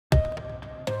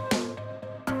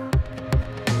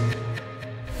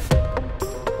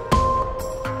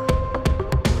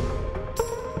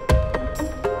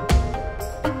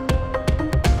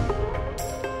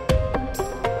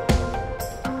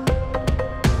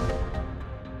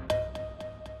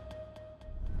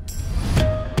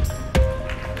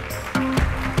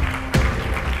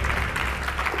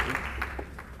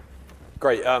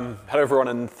Great. Hello, everyone,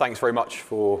 and thanks very much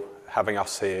for having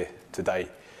us here today.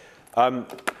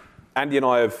 Andy and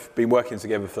I have been working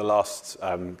together for the last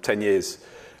 10 years,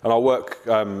 and our work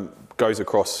goes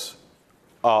across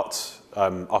art,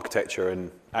 architecture, and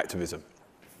activism.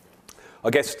 I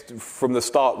guess from the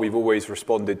start, we've always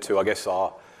responded to,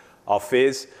 our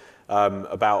fears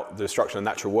about the destruction of the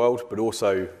natural world, but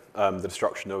also the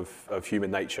destruction of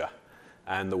human nature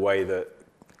and the way that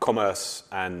commerce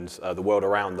and the world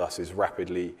around us is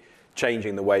rapidly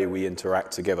changing the way we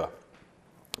interact together.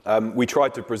 We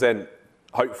tried to present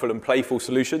hopeful and playful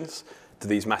solutions to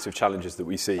these massive challenges that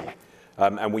we see,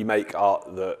 and we make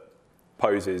art that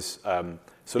poses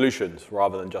solutions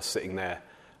rather than just sitting there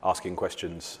asking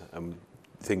questions,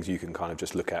 things you can kind of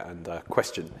just look at and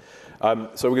question. So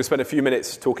we're going to spend a few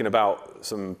minutes talking about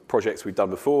some projects we've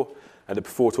done before, and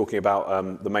before talking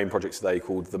about the main project today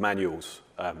called the Manuals.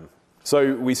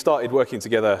 So we started working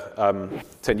together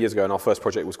 10 years ago, and our first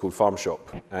project was called Farm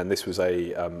Shop, and this was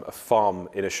a farm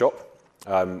in a shop.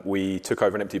 We took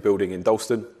over an empty building in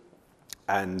Dalston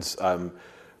and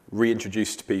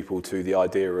reintroduced people to the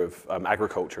idea of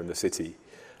agriculture in the city.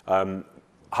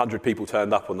 100 people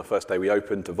turned up on the first day we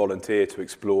opened to volunteer, to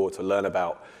explore, to learn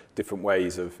about different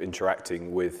ways of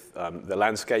interacting with the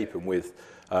landscape and with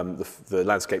the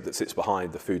landscape that sits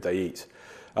behind the food they eat.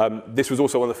 This was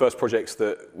also one of the first projects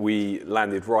that we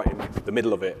landed right in the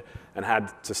middle of it and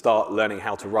had to start learning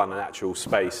how to run an actual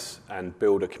space and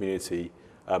build a community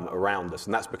around us.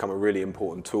 And that's become a really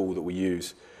important tool that we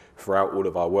use throughout all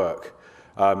of our work.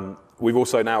 We've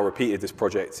also now repeated this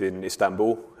project in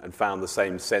Istanbul and found the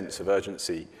same sense of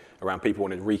urgency around people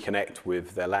wanting to reconnect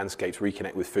with their landscapes,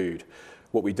 reconnect with food.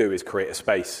 What we do is create a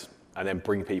space and then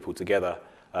bring people together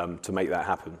to make that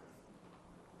happen.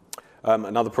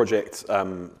 Another project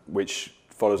which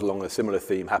follows along a similar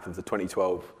theme happened at the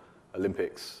 2012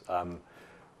 Olympics.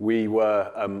 We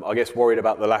were, worried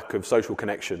about the lack of social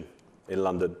connection in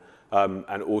London,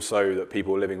 and also that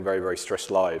people were living very, very stressed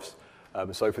lives.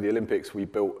 So for the Olympics, we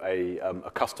built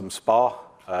a custom spa,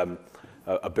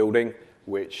 a building,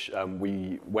 which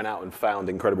we went out and found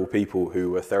incredible people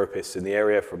who were therapists in the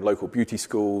area from local beauty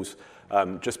schools,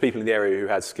 just people in the area who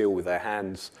had skill with their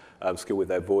hands, skill with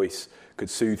their voice, could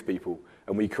soothe people.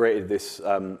 And we created this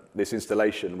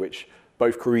installation which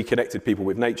both reconnected people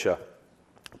with nature,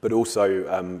 but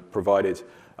also provided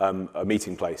a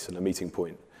meeting place and a meeting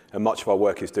point. And much of our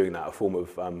work is doing that, a form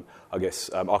of,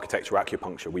 architectural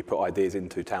acupuncture. We put ideas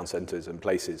into town centres and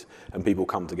places, and people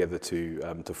come together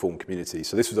to form communities.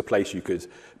 So this was a place you could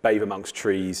bathe amongst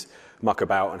trees, muck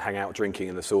about and hang out drinking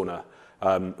in the sauna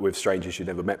with strangers you'd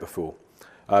never met before.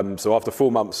 So after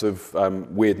 4 months of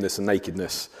weirdness and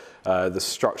nakedness, the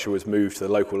structure was moved to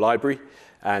the local library,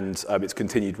 and it's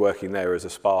continued working there as a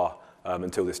spa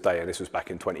until this day, and this was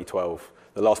back in 2012.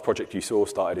 The last project you saw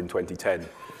started in 2010.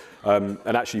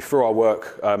 And actually, through our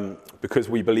work, because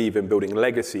we believe in building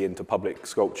legacy into public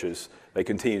sculptures, they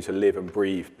continue to live and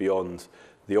breathe beyond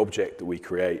the object that we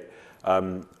create.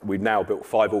 We've now built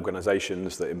 5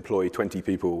 organisations that employ 20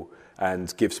 people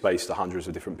and give space to hundreds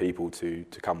of different people to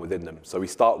come within them. So we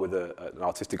start with an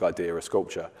artistic idea, a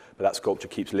sculpture, but that sculpture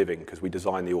keeps living because we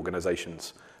design the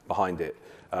organisations behind it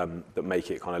that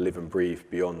make it kind of live and breathe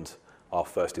beyond our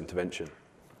first intervention.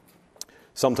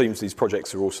 Sometimes these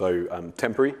projects are also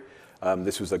temporary.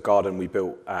 This was a garden we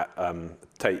built at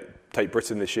Tate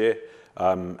Britain this year,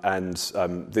 and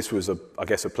this was, a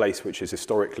place which is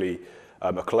historically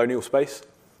a colonial space,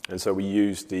 and so we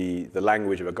used the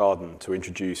language of a garden to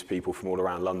introduce people from all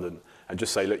around London and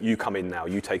just say, look, you come in now,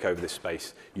 you take over this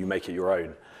space, you make it your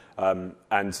own.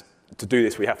 And to do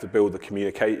this, we have to build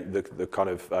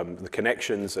the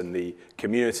connections and the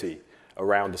community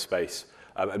around the space.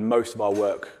 And most of our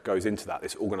work goes into that,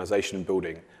 this organisation and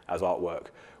building as artwork,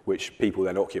 which people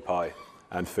then occupy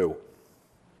and fill.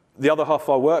 The other half of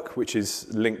our work, which is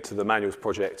linked to the Manuals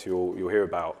project you'll hear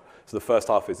about, so the first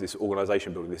half is this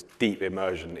organisation building, this deep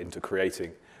immersion into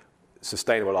creating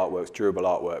sustainable artworks, durable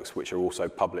artworks, which are also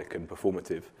public and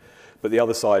performative. But the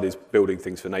other side is building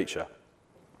things for nature.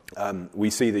 We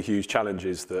see the huge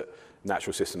challenges that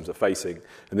natural systems are facing,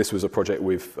 and this was a project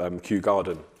with Kew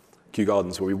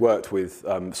Gardens, where we worked with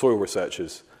soil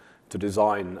researchers to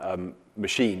design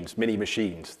mini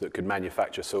machines that could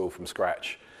manufacture soil from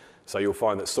scratch. So you'll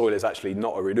find that soil is actually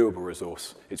not a renewable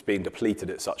resource. It's being depleted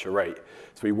at such a rate.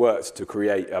 So we worked to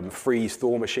create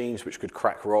freeze-thaw machines which could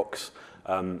crack rocks,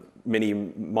 mini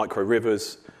micro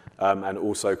rivers, and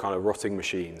also kind of rotting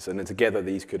machines. And then together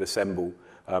these could assemble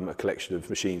a collection of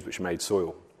machines which made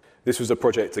soil. This was a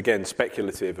project, again,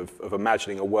 speculative of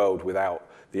imagining a world without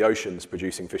the oceans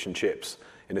producing fish and chips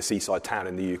in a seaside town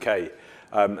in the UK.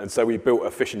 And so we built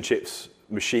a fish and chips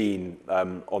machine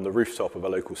on the rooftop of a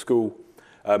local school,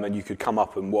 and you could come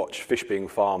up and watch fish being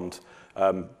farmed,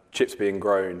 chips being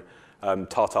grown,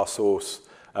 tartar sauce,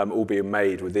 all being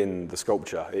made within the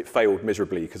sculpture. It failed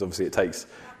miserably because obviously it takes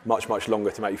much, much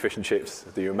longer to make fish and chips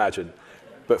than you imagine.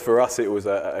 But for us, it was,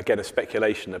 again, a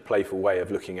speculation, a playful way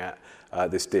of looking at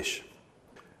this dish.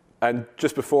 And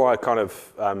just before I kind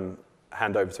of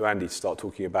hand over to Andy to start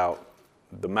talking about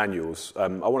the manuals, I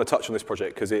want to touch on this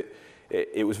project because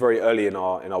it was very early in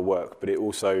our work, but it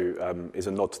also is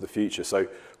a nod to the future. So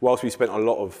whilst we spent a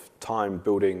lot of time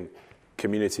building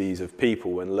communities of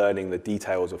people and learning the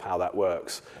details of how that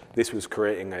works, this was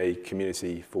creating a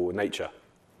community for nature.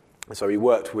 And so we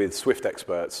worked with Swift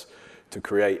experts to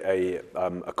create a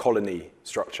colony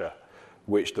structure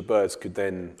which the birds could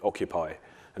then occupy.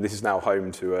 And this is now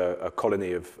home to a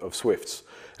colony of swifts.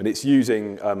 And it's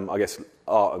using, I guess,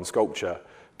 art and sculpture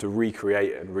to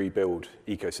recreate and rebuild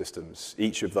ecosystems.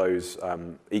 Each of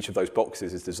those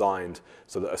boxes is designed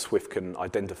so that a swift can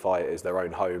identify it as their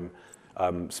own home.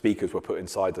 Speakers were put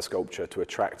inside the sculpture to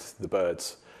attract the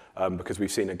birds, because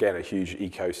we've seen, again, a huge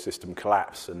ecosystem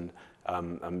collapse and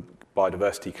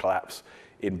biodiversity collapse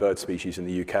in bird species in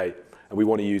the UK. And we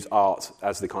want to use art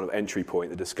as the kind of entry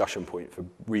point, the discussion point for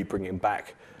re-bringing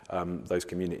back those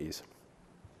communities.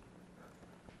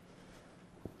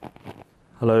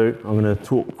 Hello, I'm going to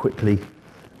talk quickly.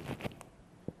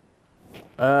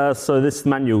 So this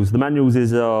manuals. The manuals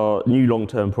is our new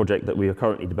long-term project that we are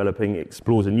currently developing. It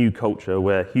explores a new culture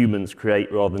where humans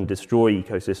create rather than destroy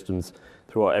ecosystems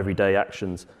through our everyday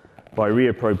actions by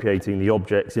reappropriating the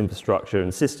objects, infrastructure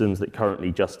and systems that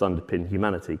currently just underpin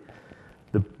humanity.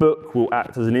 The book will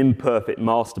act as an imperfect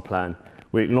master plan.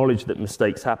 We acknowledge that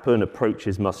mistakes happen,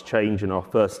 approaches must change, and our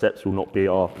first steps will not be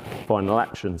our final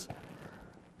actions.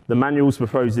 The manuals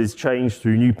proposes change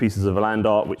through new pieces of land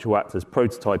art which will act as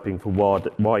prototyping for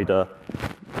wider,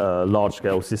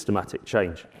 large-scale systematic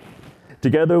change.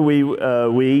 Together we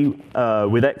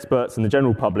with experts and the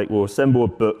general public, will assemble a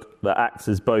book that acts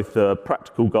as both a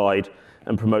practical guide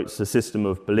and promotes a system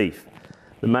of belief.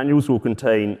 The manuals will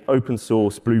contain open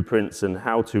source blueprints and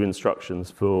how-to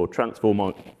instructions for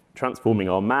transforming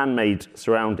our man-made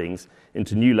surroundings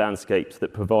into new landscapes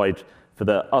that provide for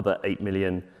the other 8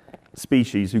 million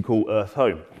species who call Earth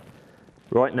home.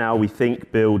 Right now we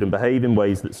think, build and behave in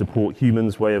ways that support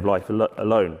humans' way of life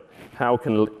alone. How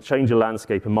can change a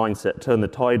landscape and mindset turn the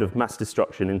tide of mass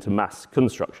destruction into mass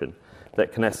construction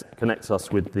that connects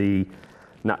us with the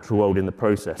natural world in the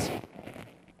process?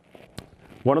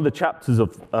 One of the chapters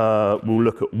will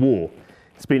look at war.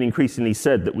 It's been increasingly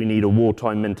said that we need a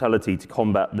wartime mentality to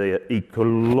combat the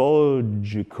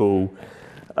ecological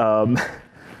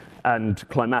and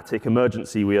climatic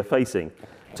emergency we are facing.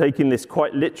 Taking this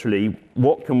quite literally,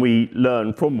 what can we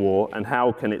learn from war and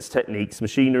how can its techniques,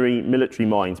 machinery, military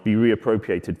minds be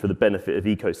reappropriated for the benefit of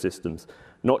ecosystems?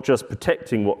 Not just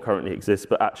protecting what currently exists,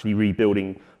 but actually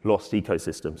rebuilding lost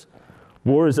ecosystems.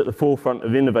 War is at the forefront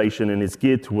of innovation and is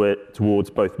geared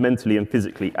towards both mentally and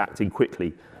physically acting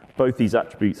quickly. Both these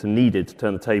attributes are needed to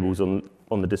turn the tables on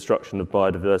the destruction of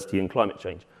biodiversity and climate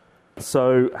change.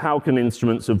 So how can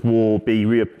instruments of war be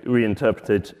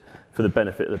reinterpreted for the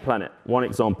benefit of the planet? One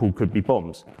example could be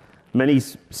bombs. Many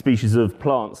species of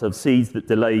plants have seeds that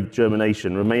delay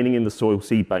germination, remaining in the soil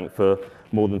seed bank for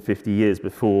more than 50 years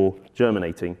before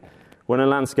germinating. When a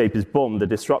landscape is bombed, the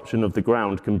disruption of the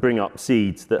ground can bring up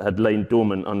seeds that had lain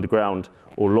dormant underground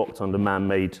or locked under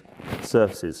man-made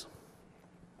surfaces.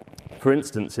 For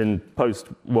instance, in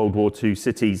post-World War II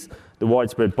cities, the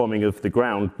widespread bombing of the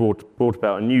ground brought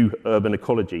about a new urban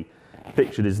ecology.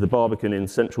 Pictured is the Barbican in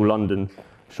central London,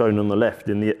 shown on the left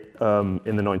in the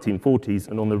 1940s,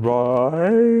 and on the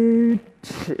right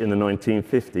in the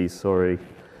 1950s, sorry.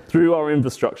 Through our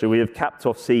infrastructure, we have capped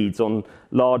off seeds on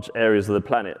large areas of the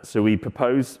planet. So we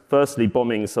propose, firstly,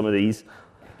 bombing some of these,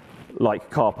 like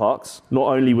car parks. Not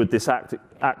only would this act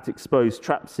expose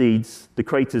trapped seeds, the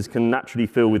craters can naturally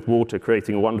fill with water,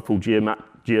 creating a wonderful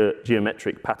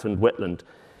geometric patterned wetland.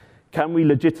 Can we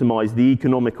legitimize the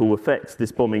economical effects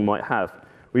this bombing might have?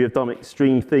 We have done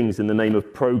extreme things in the name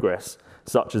of progress,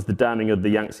 such as the damming of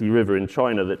the Yangtze River in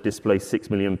China that displaced 6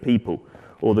 million people,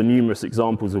 or the numerous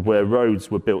examples of where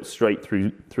roads were built straight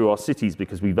through our cities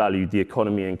because we valued the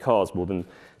economy and cars more than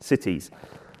cities.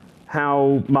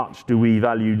 How much do we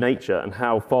value nature, and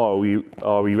how far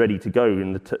are we ready to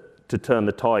go to turn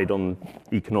the tide on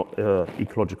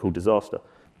ecological disaster?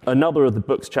 Another of the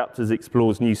book's chapters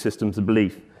explores new systems of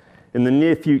belief. In the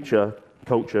near future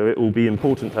culture, it will be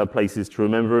important to have places to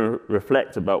remember and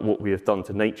reflect about what we have done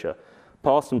to nature.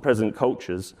 Past and present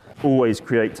cultures always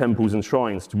create temples and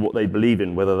shrines to what they believe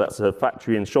in, whether that's a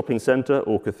factory and shopping centre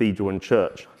or cathedral and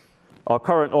church. Our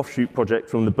current offshoot project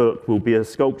from the book will be a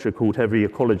sculpture called Heavy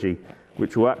Ecology,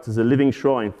 which will act as a living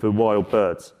shrine for wild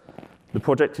birds. The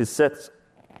project is set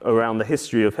around the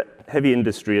history of heavy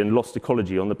industry and lost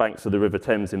ecology on the banks of the River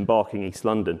Thames in Barking, East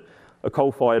London. A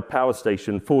coal-fired power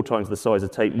station 4 times the size of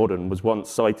Tate Modern was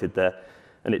once sited there,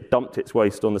 and it dumped its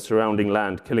waste on the surrounding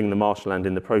land, killing the marshland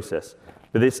in the process.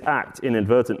 But this act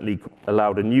inadvertently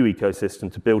allowed a new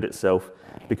ecosystem to build itself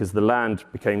because the land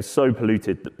became so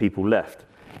polluted that people left.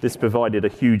 This provided a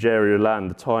huge area of land,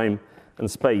 the time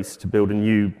and space to build a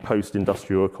new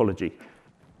post-industrial ecology.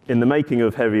 In the making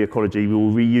of Heavy Ecology, we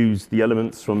will reuse the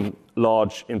elements from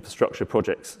large infrastructure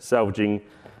projects, salvaging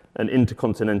an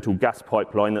intercontinental gas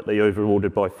pipeline that they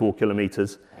overordered by 4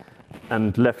 kilometres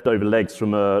and leftover legs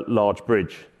from a large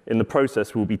bridge. In the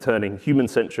process, we'll be turning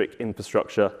human-centric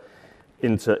infrastructure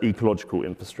into ecological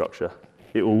infrastructure.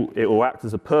 It will act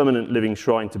as a permanent living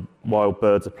shrine to wild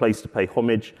birds, a place to pay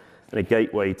homage, and a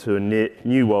gateway to a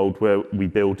new world where we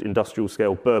build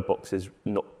industrial-scale bird boxes,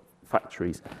 not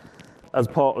factories. As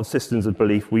part of systems of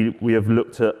belief, we have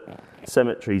looked at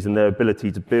cemeteries and their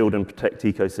ability to build and protect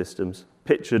ecosystems.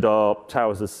 Pictured are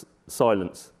towers of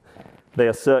silence. They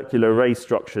are circular raised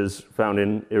structures found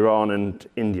in Iran and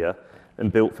India,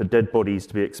 and built for dead bodies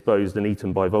to be exposed and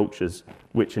eaten by vultures,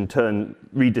 which in turn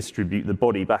redistribute the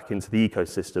body back into the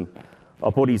ecosystem.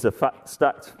 Our bodies are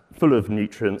stacked full of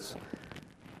nutrients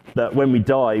that when we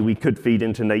die, we could feed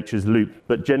into nature's loop.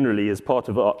 But generally, as part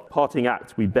of our parting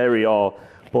act, we bury our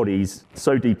bodies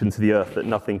so deep into the earth that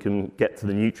nothing can get to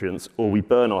the nutrients, or we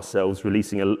burn ourselves,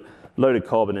 releasing a load of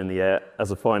carbon in the air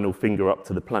as a final finger up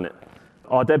to the planet.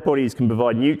 Our dead bodies can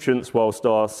provide nutrients, whilst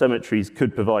our cemeteries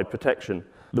could provide protection.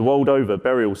 The world over,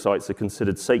 burial sites are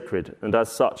considered sacred, and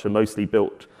as such are mostly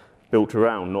built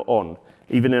around, not on,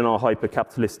 even in our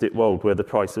hyper-capitalistic world where the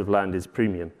price of land is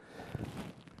premium.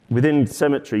 Within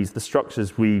cemeteries, the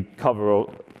structures we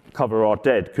cover our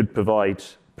dead could provide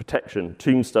protection.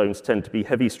 Tombstones tend to be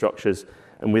heavy structures,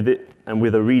 and with a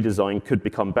redesign could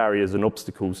become barriers and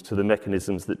obstacles to the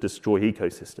mechanisms that destroy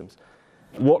ecosystems.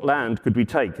 What land could we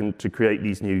take to create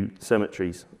these new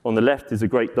cemeteries? On the left is a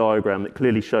great diagram that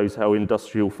clearly shows how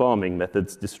industrial farming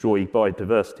methods destroy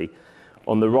biodiversity.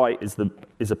 On the right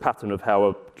is a pattern of how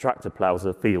a tractor ploughs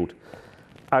a field.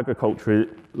 Agriculture,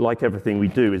 like everything we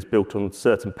do, is built on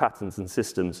certain patterns and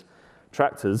systems.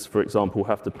 Tractors, for example,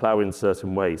 have to plough in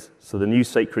certain ways. So the new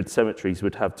sacred cemeteries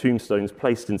would have tombstones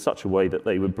placed in such a way that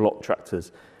they would block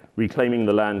tractors, reclaiming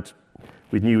the land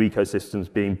with new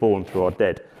ecosystems being born through our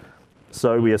dead.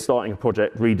 So we are starting a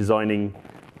project designing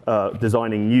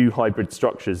new hybrid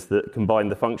structures that combine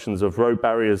the functions of road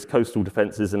barriers, coastal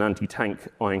defences and anti-tank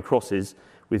iron crosses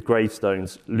with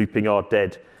gravestones, looping our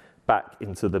dead back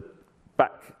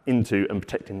into and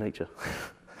protecting nature.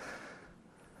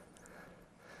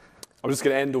 I'm just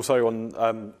going to end also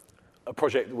on a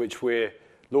project which we're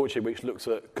launching, which looks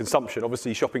at consumption.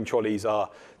 Obviously, shopping trolleys are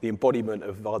the embodiment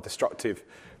of our destructive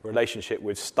relationship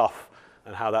with stuff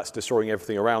and how that's destroying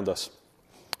everything around us.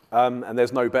 And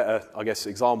there's no better, I guess,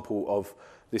 example of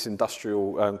this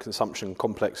industrial consumption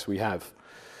complex we have.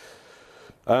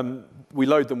 We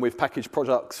load them with packaged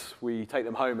products, we take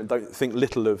them home and don't think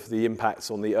little of the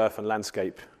impacts on the earth and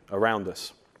landscape around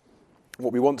us.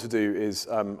 What we want to do is,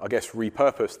 I guess,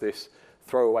 repurpose this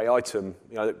throwaway item.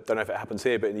 You know, I don't know if it happens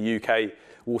here, but in the UK,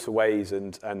 waterways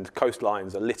and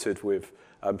coastlines are littered with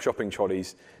shopping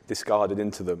trolleys discarded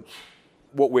into them.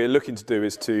 What we're looking to do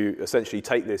is to essentially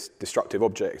take this destructive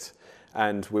object,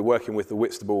 and we're working with the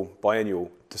Whitstable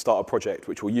Biennial to start a project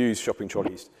which will use shopping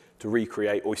trolleys to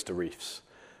recreate oyster reefs.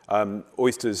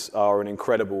 Oysters are an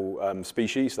incredible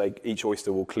species. Each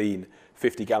oyster will clean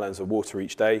 50 gallons of water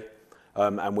each day.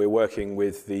 And we're working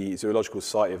with the Zoological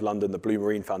Society of London, the Blue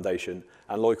Marine Foundation,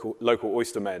 and local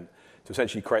oystermen to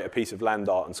essentially create a piece of land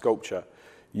art and sculpture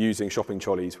using shopping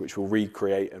trolleys, which will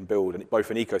recreate and build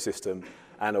both an ecosystem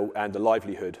and a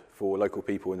livelihood for local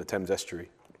people in the Thames Estuary.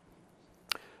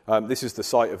 This is the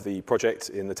site of the project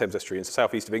in the Thames Estuary in the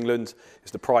southeast of England.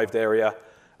 It's a deprived area.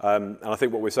 And I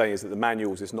think what we're saying is that the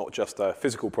manuals is not just a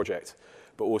physical project,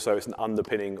 but also it's an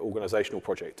underpinning organisational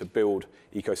project to build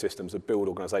ecosystems, to build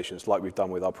organisations like we've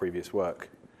done with our previous work.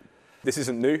 This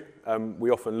isn't new. We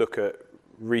often look at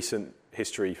recent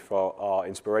history for our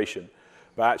inspiration.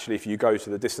 But actually, if you go to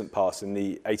the distant past in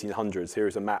the 1800s, here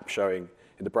is a map showing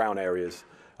in the brown areas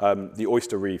the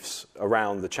oyster reefs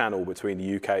around the channel between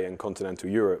the UK and continental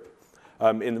Europe.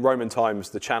 In the Roman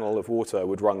times, the channel of water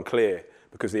would run clear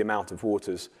because the amount of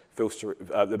waters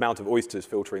the amount of oysters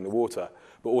filtering the water,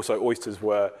 but also oysters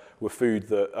were food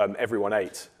that everyone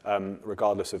ate,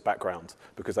 regardless of background,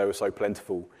 because they were so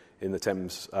plentiful in the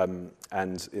Thames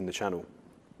and in the Channel.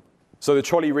 So the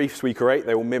trolley reefs we create,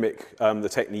 they will mimic the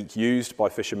technique used by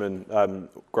fishermen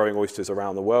growing oysters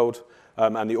around the world,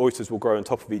 and the oysters will grow on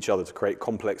top of each other to create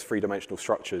complex three-dimensional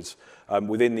structures.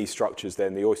 Within these structures,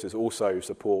 then, the oysters also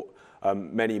support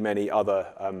many, many other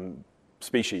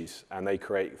species, and they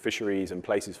create fisheries and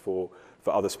places for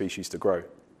other species to grow.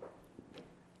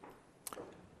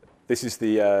 This is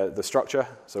the structure,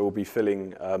 so we'll be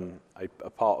filling a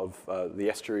part of the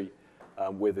estuary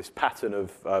with this pattern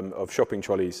of shopping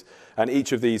trolleys, and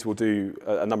each of these will do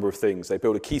a number of things. They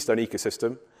build a keystone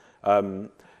ecosystem,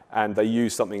 and they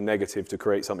use something negative to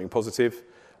create something positive.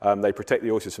 They protect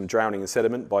the oysters from drowning in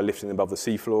sediment by lifting them above the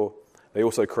seafloor. They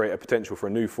also create a potential for a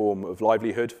new form of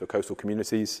livelihood for coastal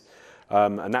communities,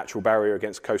 a natural barrier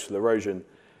against coastal erosion.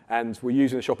 And we're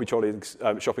using the shopping trolleys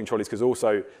because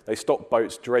also they stop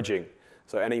boats dredging.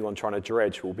 So anyone trying to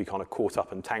dredge will be kind of caught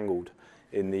up and tangled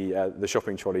in the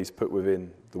shopping trolleys put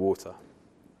within the water.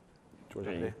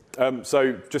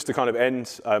 So just to kind of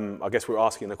end, I guess we're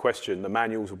asking the question, the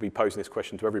manuals will be posing this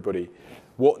question to everybody.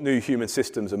 What new human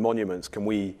systems and monuments can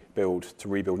we build to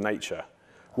rebuild nature?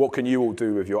 What can you all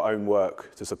do with your own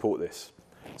work to support this?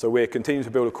 So we're continuing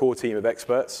to build a core team of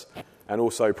experts and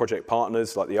also project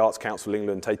partners like the Arts Council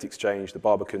England, Tate Exchange, the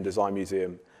Barbican Design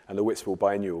Museum, and the Whitstable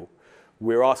Biennial.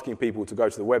 We're asking people to go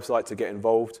to the website to get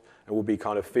involved, and we'll be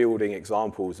kind of fielding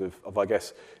examples of I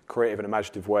guess, creative and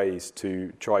imaginative ways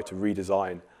to try to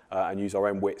redesign and use our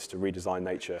own wits to redesign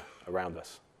nature around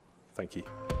us. Thank you.